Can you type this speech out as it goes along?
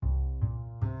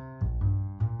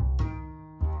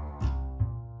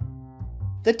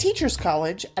The Teachers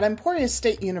College at Emporia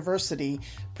State University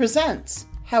presents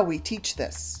How We Teach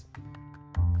This.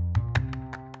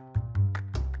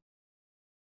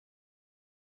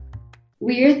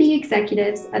 We are the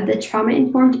executives of the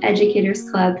Trauma-Informed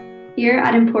Educators Club here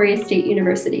at Emporia State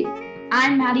University.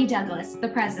 I'm Maddie Douglas, the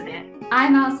president.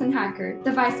 I'm Allison Hacker,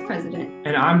 the vice president.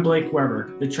 And I'm Blake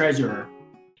Weber, the treasurer.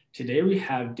 Today we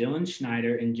have Dylan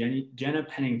Schneider and Jenna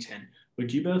Pennington.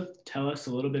 Would you both tell us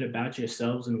a little bit about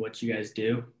yourselves and what you guys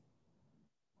do?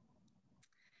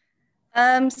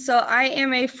 So I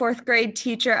am a fourth grade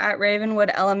teacher at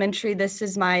Ravenwood Elementary. This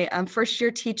is my first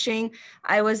year teaching.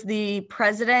 I was the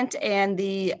president and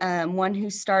the one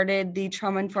who started the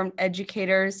Trauma-Informed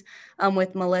Educators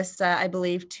with Melissa, I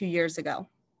believe, 2 years ago.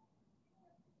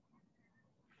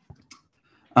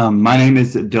 My name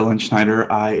is Dylan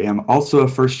Schneider. I am also a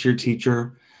first year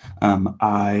teacher.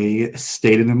 I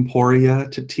stayed in Emporia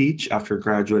to teach after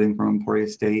graduating from Emporia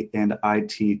State, and I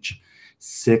teach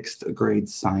sixth grade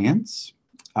science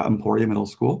at Emporia Middle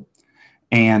School.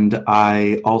 And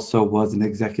I also was an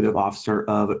executive officer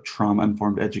of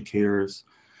Trauma-Informed Educators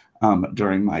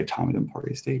during my time at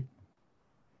Emporia State.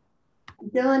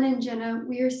 Dylan and Jenna,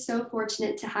 we are so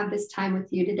fortunate to have this time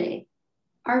with you today.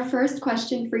 Our first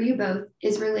question for you both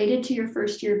is related to your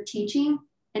first year of teaching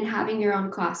and having your own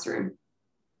classroom.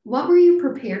 What were you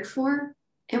prepared for,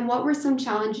 and what were some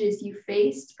challenges you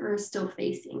faced or are still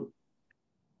facing?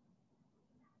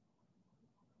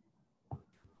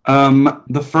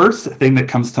 The first thing that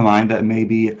comes to mind that may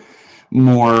be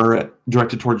more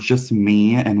directed towards just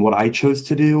me and what I chose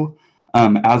to do,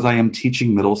 as I am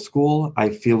teaching middle school, I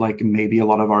feel like maybe a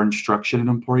lot of our instruction at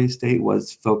Emporia State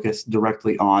was focused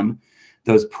directly on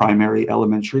those primary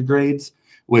elementary grades,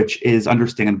 which is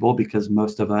understandable because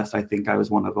most of us, I think I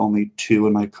was one of only two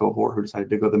in my cohort who decided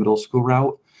to go the middle school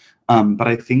route. But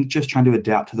I think just trying to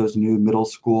adapt to those new middle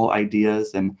school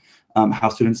ideas and how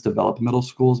students develop in middle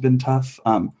school has been tough.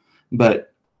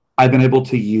 But I've been able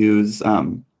to use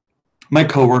my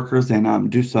coworkers and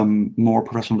do some more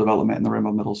professional development in the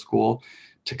Rainbow Middle School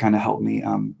to kind of help me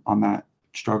on that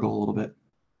struggle a little bit.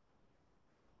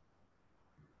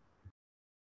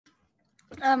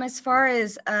 As far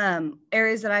as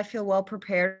areas that I feel well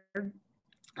prepared,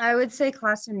 I would say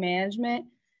classroom management.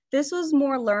 This was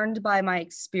more learned by my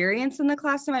experience in the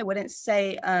classroom. I wouldn't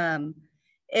say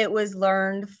it was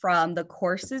learned from the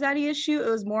courses at ESU. It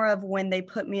was more of when they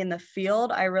put me in the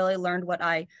field, I really learned what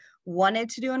I wanted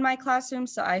to do in my classroom.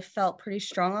 So I felt pretty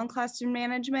strong on classroom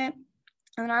management.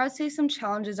 And I would say some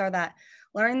challenges are that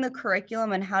learning the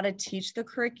curriculum and how to teach the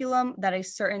curriculum that a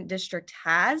certain district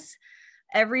has.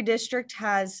 Every district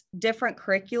has different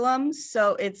curriculums,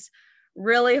 so it's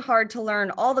really hard to learn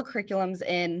all the curriculums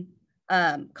in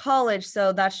college.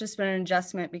 So that's just been an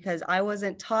adjustment because I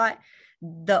wasn't taught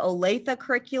the Olathe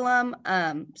curriculum.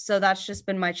 So that's just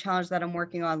been my challenge that I'm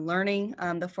working on learning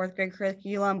the fourth grade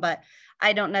curriculum, but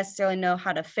I don't necessarily know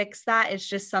how to fix that. It's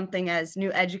just something as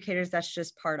new educators, that's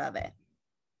just part of it.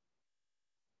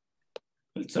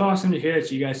 It's awesome to hear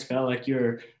that you guys felt like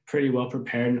you're pretty well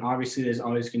prepared, and obviously there's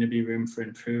always going to be room for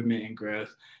improvement and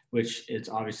growth, which it's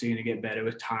obviously going to get better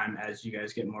with time as you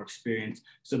guys get more experience.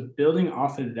 So building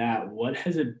off of that, what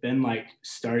has it been like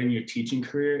starting your teaching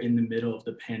career in the middle of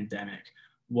the pandemic?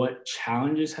 What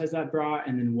challenges has that brought,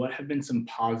 and then what have been some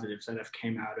positives that have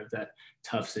came out of that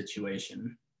tough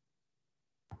situation?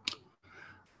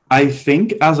 I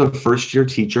think as a first year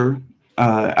teacher,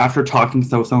 after talking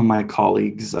to some of my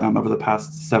colleagues over the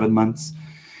past 7 months,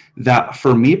 that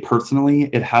for me personally,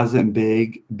 it hasn't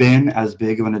been as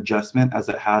big of an adjustment as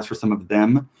it has for some of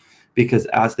them, because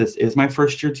as this is my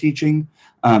first year teaching,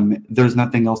 there's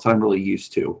nothing else that I'm really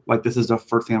used to. Like, this is the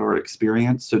first thing I've ever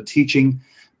experienced. So teaching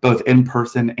both in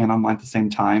person and online at the same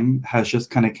time has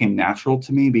just kind of came natural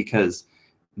to me because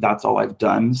that's all I've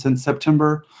done since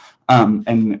September.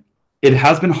 And it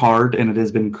has been hard and it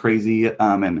has been crazy.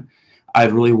 And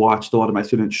I've really watched a lot of my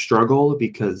students struggle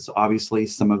because obviously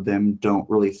some of them don't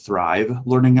really thrive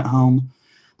learning at home.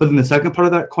 But then the second part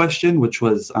of that question, which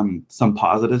was some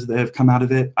positives that have come out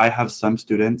of it, I have some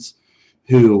students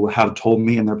who have told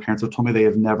me, and their parents have told me, they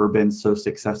have never been so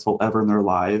successful ever in their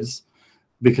lives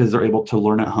because they're able to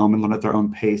learn at home and learn at their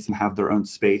own pace and have their own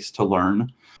space to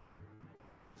learn.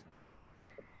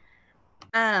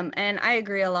 And I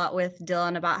agree a lot with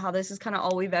Dylan about how this is kind of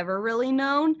all we've ever really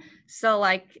known. So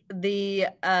like the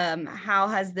how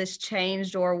has this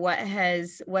changed, or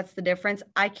what's the difference?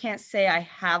 I can't say I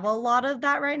have a lot of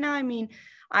that right now. I mean,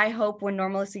 I hope when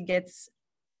normalcy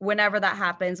whenever that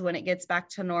happens, when it gets back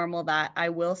to normal, that I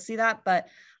will see that. But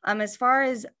as far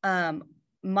as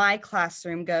my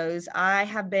classroom goes, I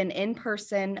have been in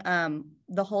person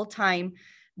the whole time.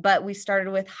 but we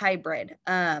started with hybrid.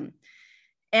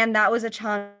 And that was a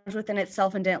challenge within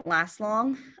itself and didn't last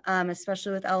long,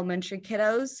 especially with elementary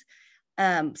kiddos.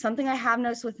 Something I have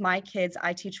noticed with my kids,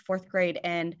 I teach fourth grade,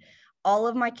 and all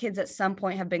of my kids at some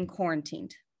point have been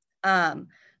quarantined.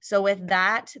 So with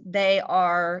that, they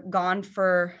are gone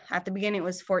for, at the beginning, it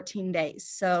was 14 days.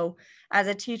 So as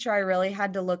a teacher, I really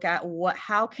had to look at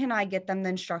how can I get them the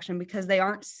instruction, because they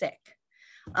aren't sick.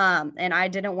 And I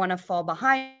didn't want to fall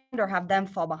behind or have them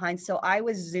fall behind. So I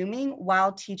was Zooming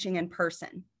while teaching in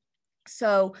person.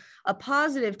 So a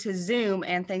positive to Zoom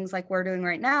and things like we're doing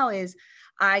right now is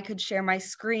I could share my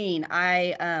screen.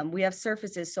 We have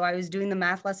surfaces. So I was doing the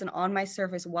math lesson on my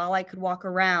surface while I could walk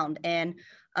around and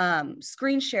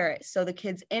screen share it. So the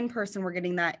kids in person were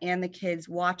getting that and the kids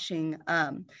watching.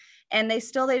 And they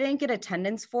didn't get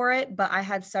attendance for it, but I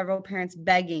had several parents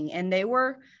begging, and they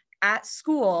were at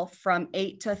school from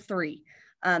 8 to 3.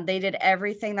 They did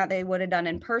everything that they would have done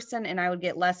in person, and I would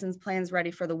get lessons plans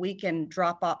ready for the weekend,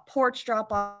 porch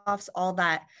drop-offs, all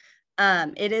that.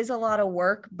 It is a lot of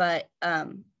work, but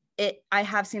I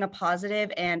have seen a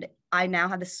positive, and I now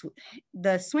have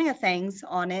the swing of things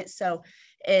on it. So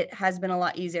it has been a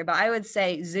lot easier, but I would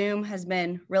say Zoom has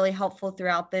been really helpful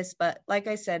throughout this. But like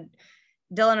I said,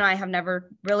 Dylan and I have never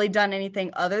really done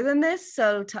anything other than this.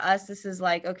 So to us, this is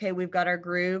like, okay, we've got our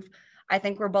groove. I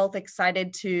think we're both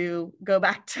excited to go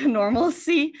back to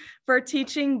normalcy for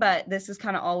teaching, but this is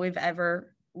kind of all we've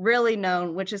ever really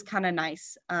known, which is kind of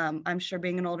nice. I'm sure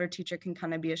being an older teacher can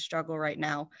kind of be a struggle right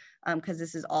now because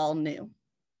this is all new.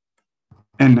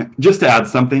 And just to add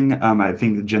something, I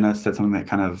think Jenna said something that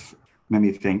kind of made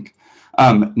me think.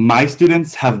 My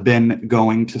students have been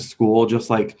going to school just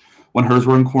like when hers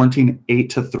were in quarantine, 8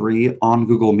 to 3 on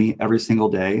Google Meet every single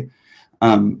day.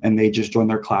 And they just join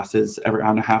their classes every hour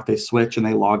and a half. They switch and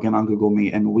they log in on Google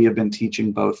Meet. And we have been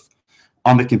teaching both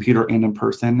on the computer and in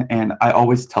person. And I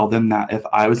always tell them that if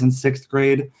I was in 6th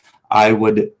grade, I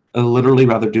would literally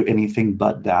rather do anything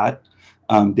but that,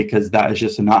 because that is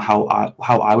just not how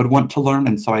I would want to learn.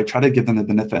 And so I try to give them the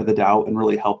benefit of the doubt and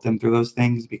really help them through those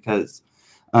things, because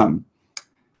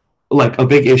like a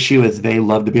big issue is they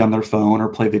love to be on their phone or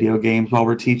play video games while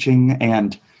we're teaching.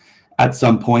 And at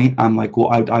some point I'm like, well,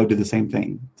 I do the same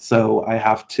thing. So I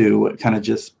have to kind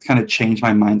of change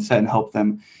my mindset and help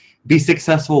them be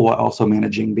successful while also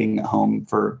managing being at home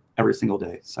for every single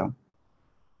day. So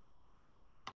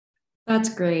that's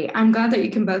great. I'm glad that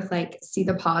you can both see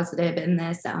the positive in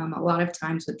this. A lot of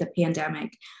times with the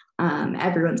pandemic,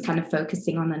 everyone's kind of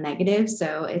focusing on the negative.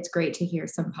 So it's great to hear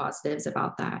some positives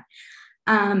about that.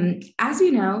 As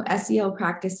you know, SEL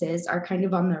practices are kind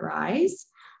of on the rise,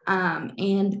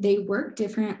 and they work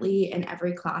differently in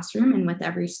every classroom and with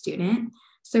every student.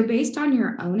 So based on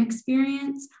your own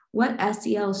experience, what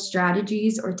SEL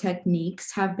strategies or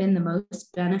techniques have been the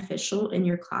most beneficial in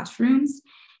your classrooms?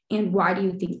 And why do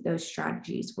you think those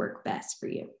strategies work best for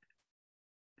you?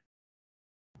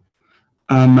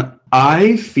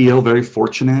 I feel very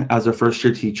fortunate as a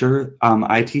first-year teacher.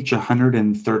 I teach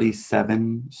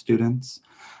 137 students,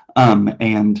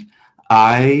 and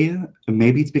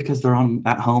maybe it's because they're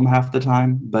at home half the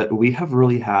time, but we have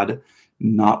really had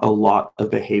not a lot of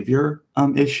behavior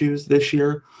issues this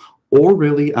year, or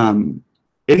really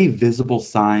any visible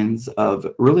signs of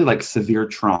really severe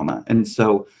trauma. And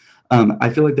so I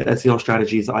feel like the SEL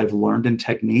strategies I've learned and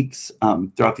techniques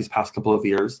throughout these past couple of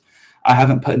years, I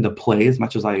haven't put into play as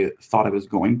much as I thought I was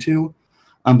going to.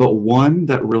 But one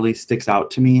that really sticks out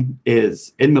to me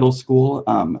is in middle school,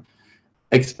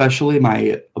 especially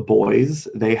my boys,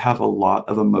 they have a lot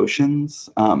of emotions,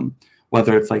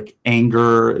 whether it's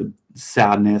anger,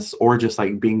 sadness, or just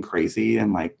being crazy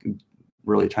and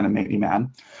really trying to make me mad.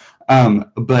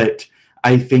 But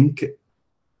I think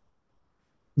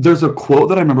there's a quote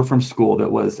that I remember from school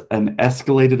that was, an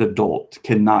escalated adult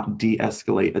cannot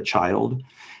de-escalate a child.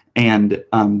 And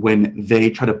when they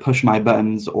try to push my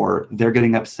buttons or they're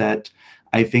getting upset,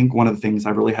 I think one of the things I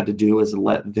really had to do is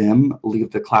let them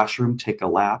leave the classroom, take a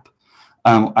lap.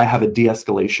 I have a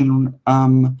de-escalation,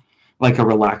 a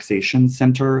relaxation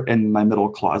center in my middle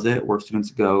closet where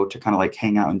students go to kind of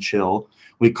hang out and chill.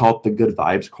 We call it the good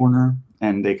vibes corner,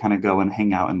 and they kind of go and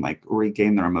hang out and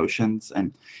regain their emotions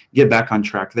and get back on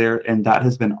track there. And that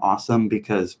has been awesome,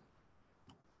 because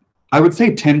I would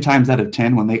say 10 times out of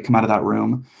 10, when they come out of that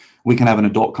room, we can have an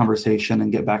adult conversation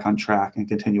and get back on track and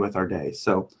continue with our day.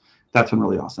 So that's been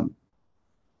really awesome.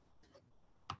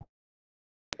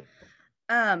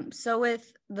 So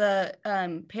with the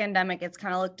pandemic, it's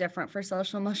kind of looked different for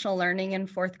social emotional learning in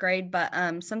 4th grade, but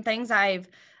some things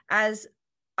as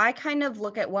I kind of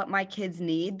look at what my kids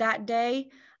need that day,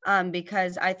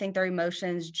 because I think their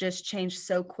emotions just change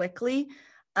so quickly.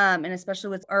 and especially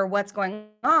with or what's going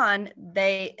on,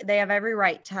 they have every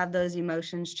right to have those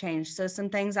emotions changed. So some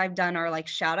things I've done are like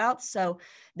shout outs. So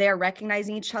they're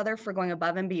recognizing each other for going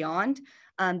above and beyond.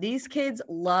 These kids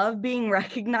love being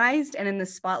recognized and in the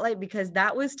spotlight because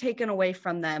that was taken away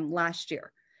from them last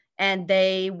year and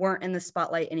they weren't in the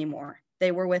spotlight anymore.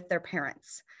 They were with their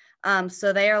parents.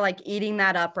 So they are like eating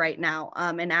that up right now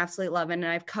and absolutely loving it.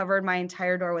 And I've covered my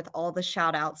entire door with all the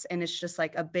shout outs and it's just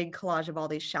like a big collage of all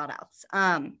these shout outs.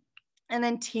 And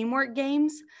then teamwork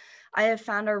games I have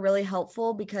found are really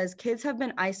helpful because kids have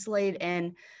been isolated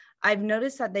and I've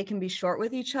noticed that they can be short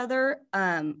with each other.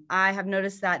 I have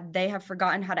noticed that they have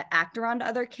forgotten how to act around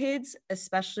other kids,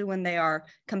 especially when they are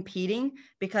competing,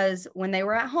 because when they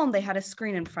were at home, they had a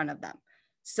screen in front of them.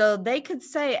 So they could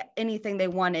say anything they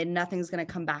wanted, nothing's going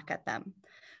to come back at them.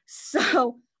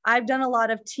 So I've done a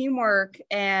lot of teamwork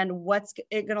and what's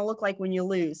it going to look like when you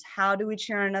lose? How do we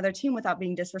cheer on another team without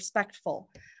being disrespectful?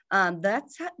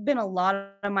 That's been a lot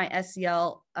of my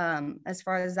SEL as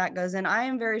far as that goes. And I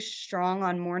am very strong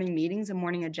on morning meetings and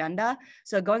morning agenda.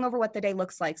 So going over what the day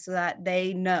looks like so that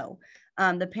they know.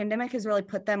 The pandemic has really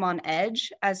put them on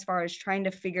edge as far as trying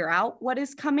to figure out what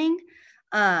is coming.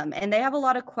 And they have a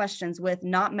lot of questions with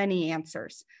not many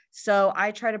answers. So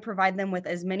I try to provide them with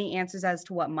as many answers as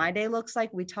to what my day looks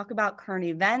like. We talk about current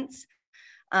events.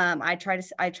 I try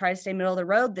to stay middle of the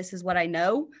road. This is what I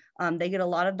know. They get a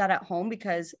lot of that at home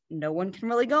because no one can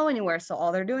really go anywhere. So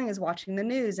all they're doing is watching the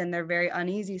news and they're very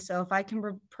uneasy. So if I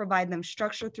can provide them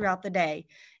structure throughout the day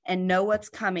and know what's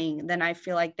coming, then I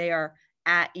feel like they are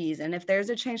at ease. And if there's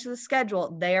a change to the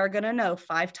schedule, they are going to know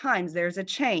 5 times there's a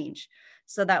change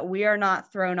so that we are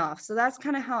not thrown off. So that's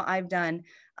kind of how I've done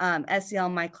SEL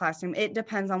in my classroom. It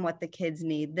depends on what the kids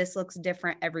need. This looks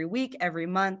different every week, every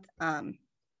month.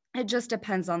 It just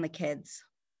depends on the kids.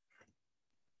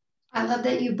 I love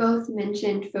that you both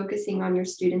mentioned focusing on your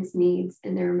students' needs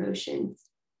and their emotions.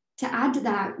 To add to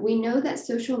that, we know that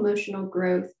social emotional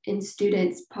growth in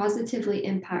students positively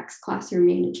impacts classroom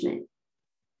management.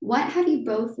 What have you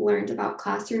both learned about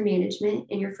classroom management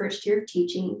in your first year of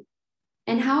teaching?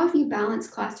 And how have you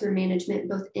balanced classroom management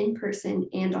both in person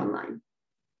and online?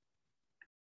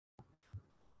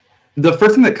 The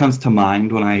first thing that comes to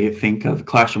mind when I think of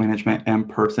classroom management in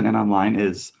person and online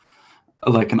is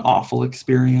like an awful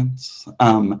experience.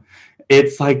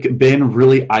 It's like been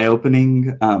really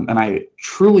eye-opening, and I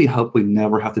truly hope we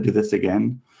never have to do this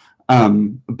again.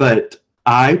 But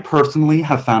I personally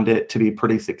have found it to be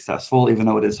pretty successful, even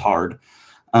though it is hard.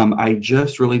 I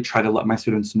just really try to let my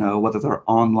students know whether they're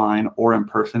online or in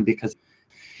person, because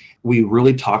we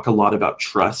really talk a lot about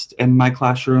trust in my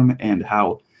classroom and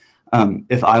how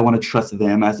if I want to trust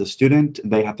them as a student,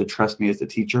 they have to trust me as a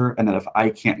teacher. And that if I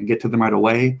can't get to them right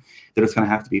away, they're just going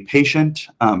to have to be patient.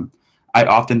 I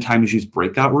oftentimes use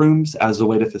breakout rooms as a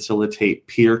way to facilitate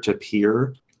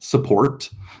peer-to-peer support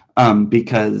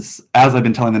because as I've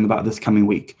been telling them about this coming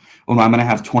week, when I'm going to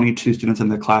have 22 students in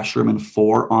the classroom and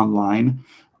 4 online,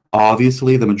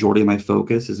 obviously the majority of my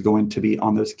focus is going to be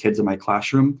on those kids in my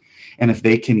classroom. And if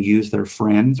they can use their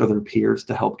friends or their peers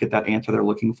to help get that answer they're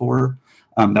looking for,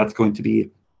 that's going to be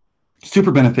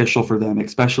super beneficial for them,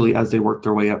 especially as they work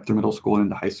their way up through middle school and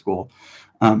into high school.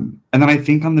 And then I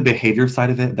think on the behavior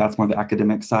side of it, that's more the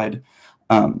academic side.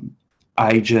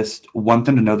 I just want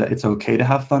them to know that it's okay to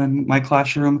have fun in my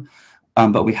classroom,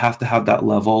 but we have to have that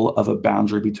level of a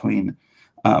boundary between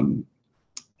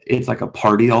it's like a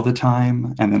party all the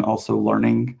time and then also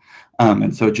learning.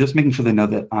 And so just making sure they know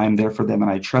that I'm there for them and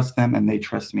I trust them and they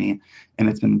trust me. And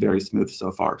it's been very smooth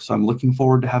so far. So I'm looking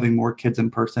forward to having more kids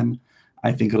in person.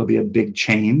 I think it'll be a big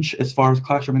change as far as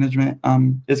classroom management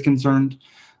is concerned.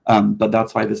 But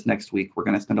that's why this next week, we're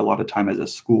going to spend a lot of time as a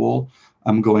school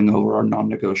going over our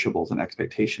non-negotiables and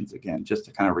expectations again, just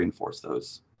to kind of reinforce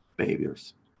those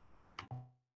behaviors.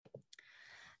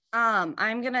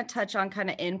 I'm going to touch on kind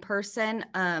of in person.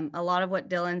 A lot of what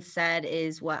Dylan said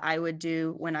is what I would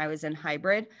do when I was in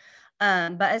hybrid.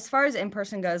 But as far as in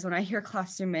person goes, when I hear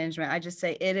classroom management, I just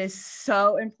say it is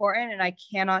so important and I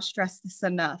cannot stress this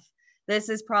enough. This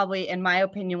is probably, in my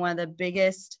opinion, one of the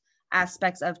biggest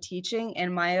aspects of teaching.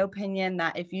 In my opinion,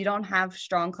 that if you don't have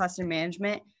strong classroom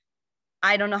management,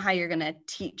 I don't know how you're going to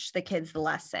teach the kids the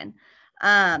lesson.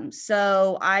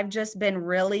 So I've just been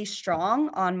really strong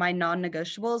on my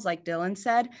non-negotiables, like Dylan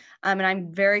said, and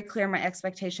I'm very clear in my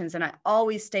expectations, and I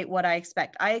always state what I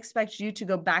expect. I expect you to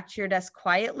go back to your desk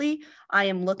quietly. I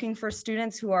am looking for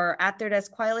students who are at their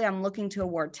desk quietly. I'm looking to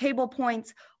award table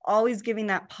points, always giving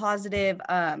that positive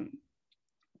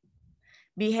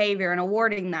behavior and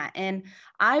awarding that. And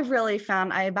I've really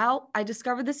found I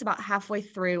discovered this about halfway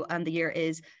through the year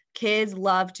is kids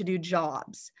love to do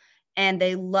jobs. and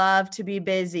they love to be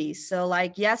busy. So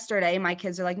like yesterday, my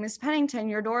kids are like, Miss Pennington,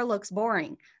 your door looks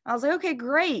boring. I was like, okay,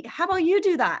 great. How about you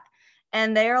do that?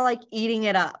 And they're like eating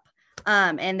it up.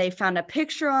 And they found a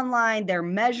picture online. They're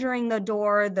measuring the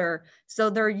door.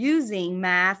 They're using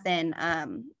math and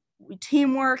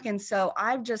teamwork. And so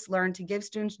I've just learned to give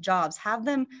students jobs, have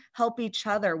them help each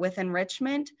other with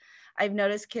enrichment. I've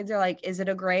noticed kids are like, is it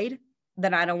a grade?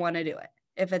 Then I don't want to do it.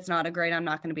 If it's not a grade, I'm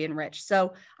not going to be enriched.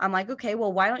 So I'm like, okay,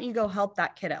 well, why don't you go help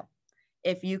that kiddo?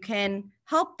 If you can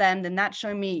help them, then that's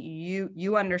showing me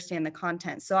you understand the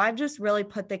content. So I've just really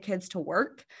put the kids to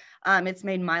work. It's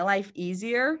made my life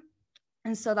easier.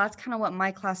 And so that's kind of what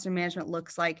my classroom management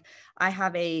looks like. I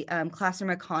have a classroom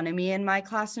economy in my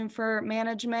classroom for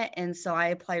management. And so I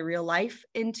apply real life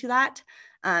into that.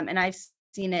 And I've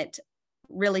seen it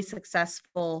really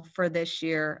successful for this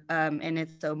year. And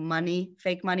it's so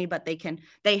fake money, but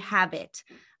they have it.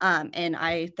 And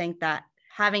I think that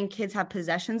having kids have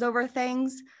possessions over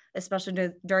things,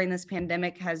 especially during this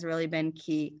pandemic, has really been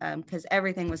key because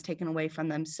everything was taken away from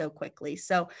them so quickly.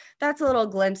 So that's a little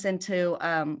glimpse into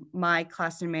my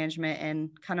classroom management and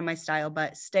kind of my style,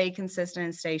 but stay consistent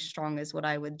and stay strong is what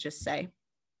I would just say.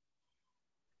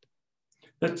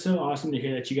 That's so awesome to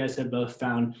hear that you guys have both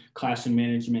found classroom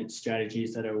management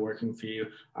strategies that are working for you.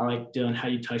 I like, Dylan, how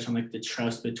you touch on like the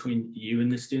trust between you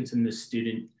and the students and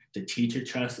the teacher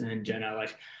trust. And then Jenna,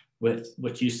 like with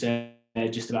what you said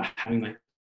just about having like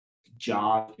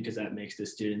jobs, because that makes the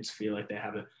students feel like they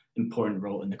have an important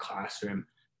role in the classroom.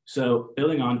 So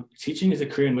building on, teaching is a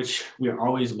career in which we are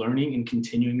always learning and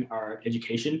continuing our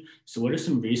education. So what are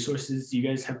some resources you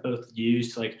guys have both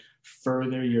used to like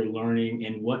further your learning,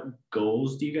 and what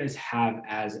goals do you guys have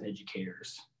as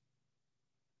educators?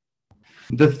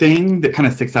 The thing that kind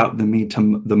of sticks out to me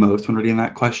the most when reading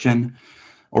that question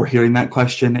or hearing that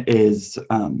question is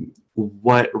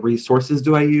what resources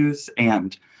do I use?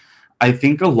 And I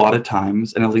think a lot of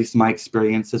times, and at least my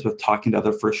experiences with talking to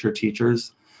other first-year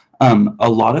teachers, a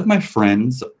lot of my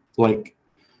friends like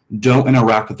don't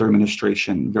interact with their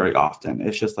administration very often.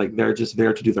 It's just like they're just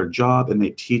there to do their job and they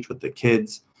teach with the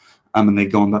kids and they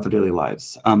go on about their daily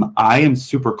lives. I am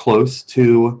super close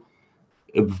to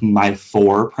my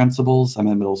 4 principals. I'm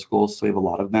in middle school, so we have a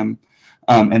lot of them.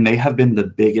 And they have been the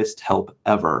biggest help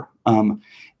ever.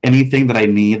 Anything that I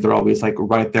need, they're always like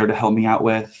right there to help me out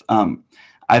with.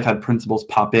 I've had principals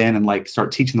pop in and like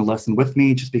start teaching the lesson with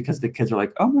me just because the kids are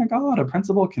like, oh my God, a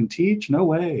principal can teach? No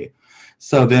way.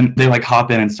 So then they like hop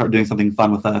in and start doing something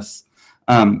fun with us.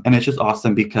 And it's just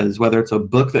awesome because whether it's a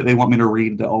book that they want me to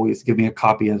read, they always give me a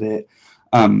copy of it.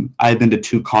 I've been to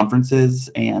 2 conferences,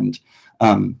 and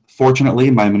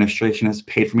fortunately my administration has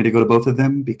paid for me to go to both of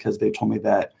them because they told me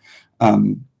that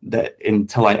that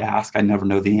until I ask, I never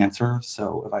know the answer.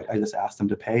 So if I just asked them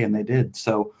to pay, and they did.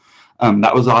 So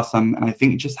that was awesome. And I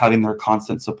think just having their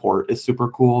constant support is super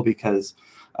cool because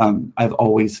I've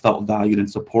always felt valued and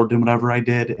supported in whatever I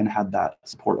did and had that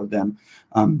support of them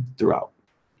throughout.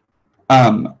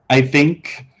 I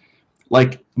think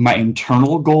like my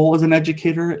internal goal as an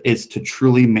educator is to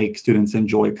truly make students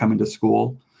enjoy coming to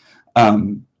school.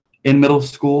 In middle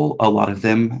school, a lot of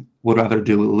them would rather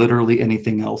do literally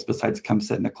anything else besides come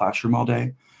sit in the classroom all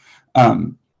day.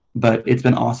 But it's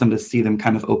been awesome to see them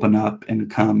kind of open up and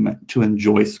come to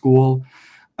enjoy school.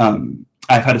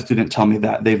 I've had a student tell me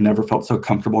that they've never felt so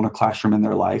comfortable in a classroom in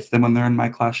their life than when they're in my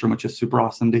classroom, which is super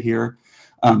awesome to hear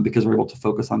because we're able to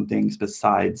focus on things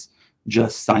besides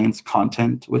just science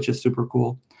content, which is super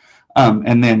cool.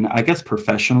 And then I guess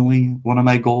professionally, one of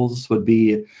my goals would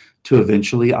be to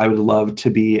eventually, I would love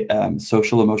to be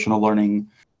social emotional learning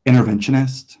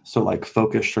interventionist. So like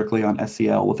focus strictly on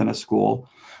SEL within a school.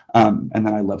 And then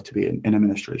I'd love to be in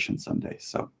administration someday.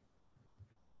 So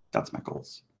that's my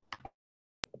goals.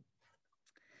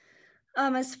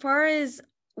 As far as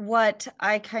what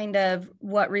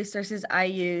resources I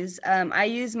use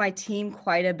my team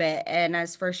quite a bit. And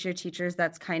as first year teachers,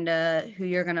 that's kind of who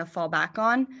you're going to fall back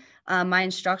on. My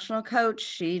instructional coach,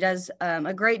 she does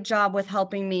a great job with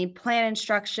helping me plan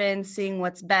instruction, seeing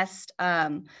what's best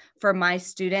for my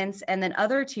students. And then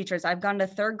other teachers, I've gone to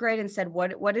 3rd grade and said,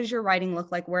 what does your writing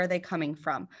look like? Where are they coming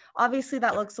from? Obviously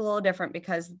that looks a little different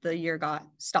because the year got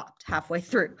stopped halfway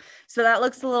through. So that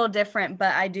looks a little different,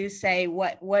 but I do say,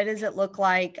 what does it look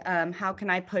like? How can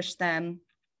I push them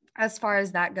as far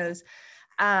as that goes?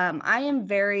 I am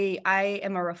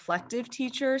a reflective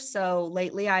teacher. So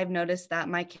lately I've noticed that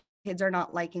my kids are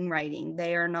not liking writing.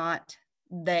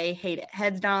 They hate it.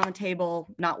 Heads down on the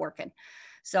table, not working.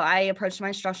 So I approached my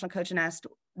instructional coach and asked,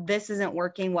 this isn't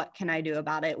working. What can I do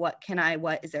about it? What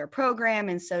is there a program?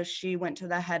 And so she went to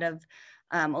the head of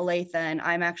Olathe, and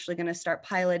I'm actually going to start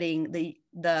piloting the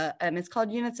it's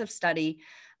called Units of Study.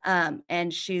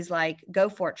 And she's like, go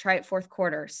for it, try it fourth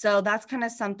quarter. So that's kind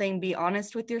of something, be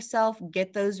honest with yourself,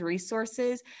 get those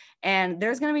resources. And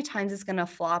there's going to be times it's going to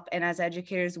flop. And as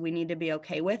educators, we need to be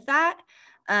okay with that.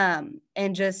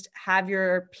 And just have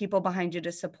your people behind you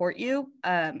to support you.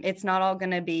 It's not all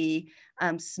going to be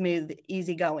smooth,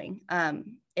 easy going.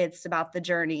 It's about the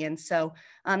journey. And so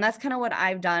that's kind of what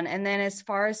I've done. And then as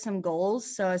far as some goals,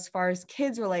 so as far as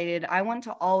kids related, I want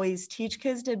to always teach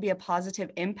kids to be a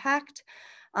positive impact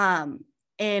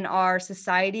in our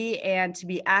society and to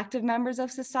be active members of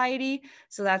society.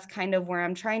 So that's kind of where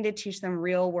I'm trying to teach them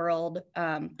real world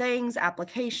things,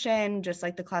 application, just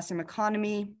like the classroom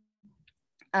economy.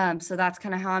 So that's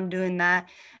kind of how I'm doing that.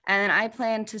 And then I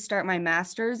plan to start my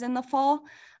master's in the fall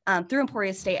through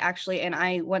Emporia State, actually. And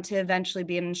I want to eventually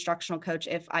be an instructional coach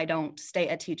if I don't stay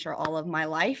a teacher all of my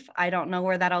life. I don't know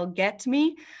where that'll get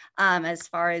me as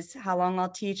far as how long I'll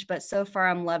teach, but so far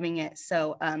I'm loving it.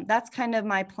 So that's kind of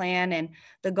my plan and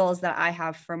the goals that I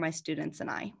have for my students and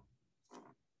I.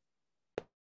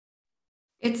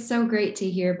 It's so great to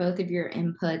hear both of your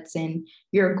inputs and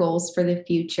your goals for the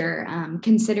future,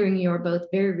 considering you're both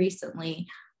very recently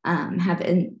have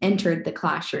entered the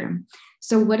classroom.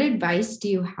 So what advice do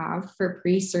you have for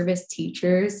pre-service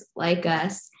teachers like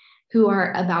us who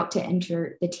are about to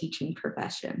enter the teaching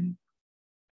profession?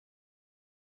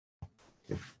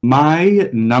 My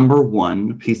number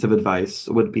one piece of advice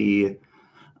would be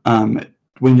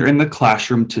when you're in the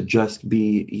classroom to just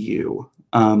be you.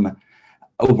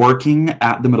 Working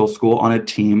at the middle school on a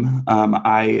team,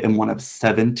 I am one of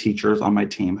 7 teachers on my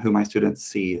team who my students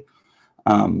see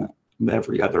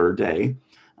every other day.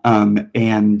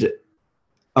 And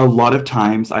a lot of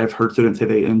times I've heard students say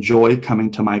they enjoy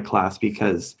coming to my class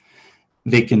because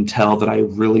they can tell that I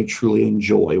really, truly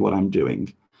enjoy what I'm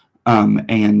doing.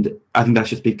 And I think that's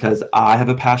just because I have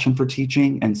a passion for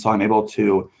teaching. And so I'm able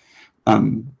to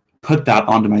put that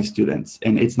onto my students,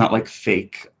 and it's not like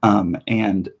fake.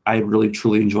 And I really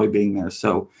truly enjoy being there.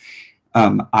 So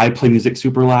I play music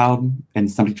super loud,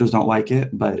 and some teachers don't like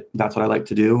it, but that's what I like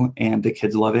to do. And the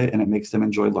kids love it, and it makes them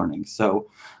enjoy learning. So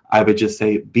I would just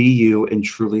say, be you and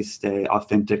truly stay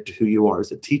authentic to who you are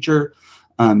as a teacher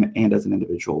and as an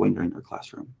individual when you're in your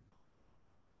classroom.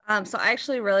 So I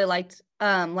actually really liked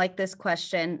this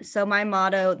question. So my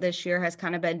motto this year has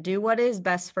kind of been, do what is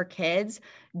best for kids,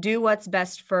 do what's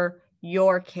best for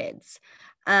your kids,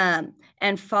 and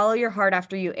follow your heart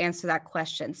after you answer that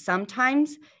question.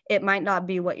 Sometimes it might not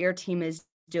be what your team is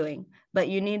doing, but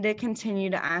you need to continue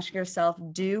to ask yourself,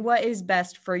 do what is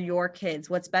best for your kids.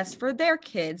 What's best for their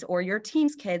kids or your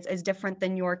team's kids is different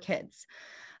than your kids.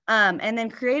 And then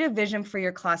create a vision for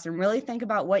your classroom. Really think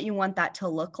about what you want that to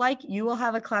look like. You will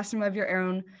have a classroom of your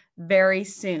own very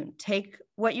soon. Take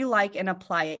what you like and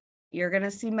apply it. You're going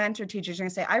to see mentor teachers. You're going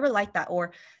to say, I really like that,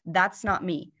 or that's not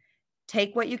me.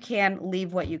 Take what you can,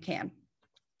 leave what you can.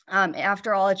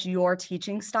 After all, it's your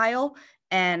teaching style.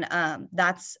 And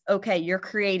that's okay. You're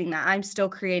creating that. I'm still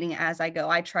creating it as I go.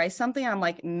 I try something. I'm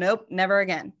like, nope, never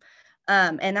again.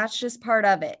 And that's just part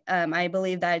of it. I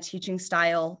believe that a teaching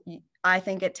style, I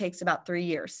think it takes about 3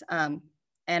 years.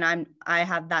 And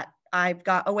I've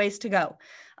got a ways to go.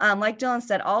 Like Dylan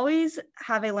said, always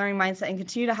have a learning mindset and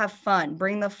continue to have fun.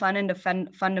 Bring the fun into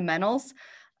fundamentals,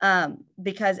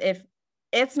 because if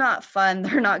it's not fun,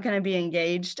 they're not going to be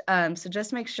engaged. So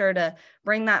just make sure to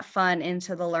bring that fun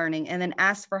into the learning and then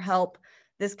ask for help.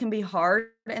 This can be hard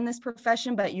in this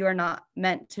profession, but you are not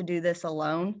meant to do this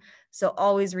alone. So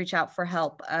always reach out for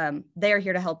help. They are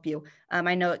here to help you.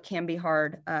 I know it can be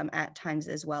hard at times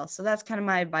as well. So that's kind of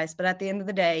my advice. But at the end of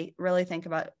the day, really think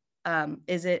about,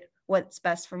 is it what's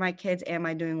best for my kids? Am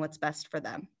I doing what's best for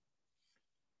them?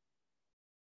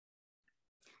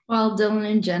 Well, Dylan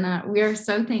and Jenna, we are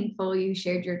so thankful you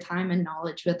shared your time and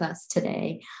knowledge with us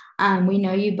today. We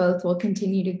know you both will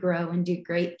continue to grow and do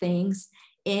great things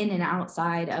in and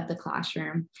outside of the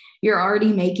classroom. You're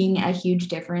already making a huge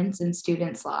difference in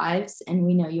students' lives, and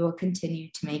we know you will continue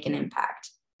to make an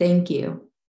impact. Thank you.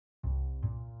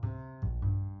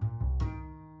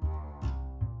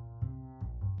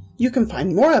 You can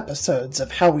find more episodes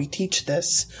of How We Teach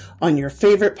This on your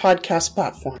favorite podcast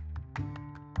platform.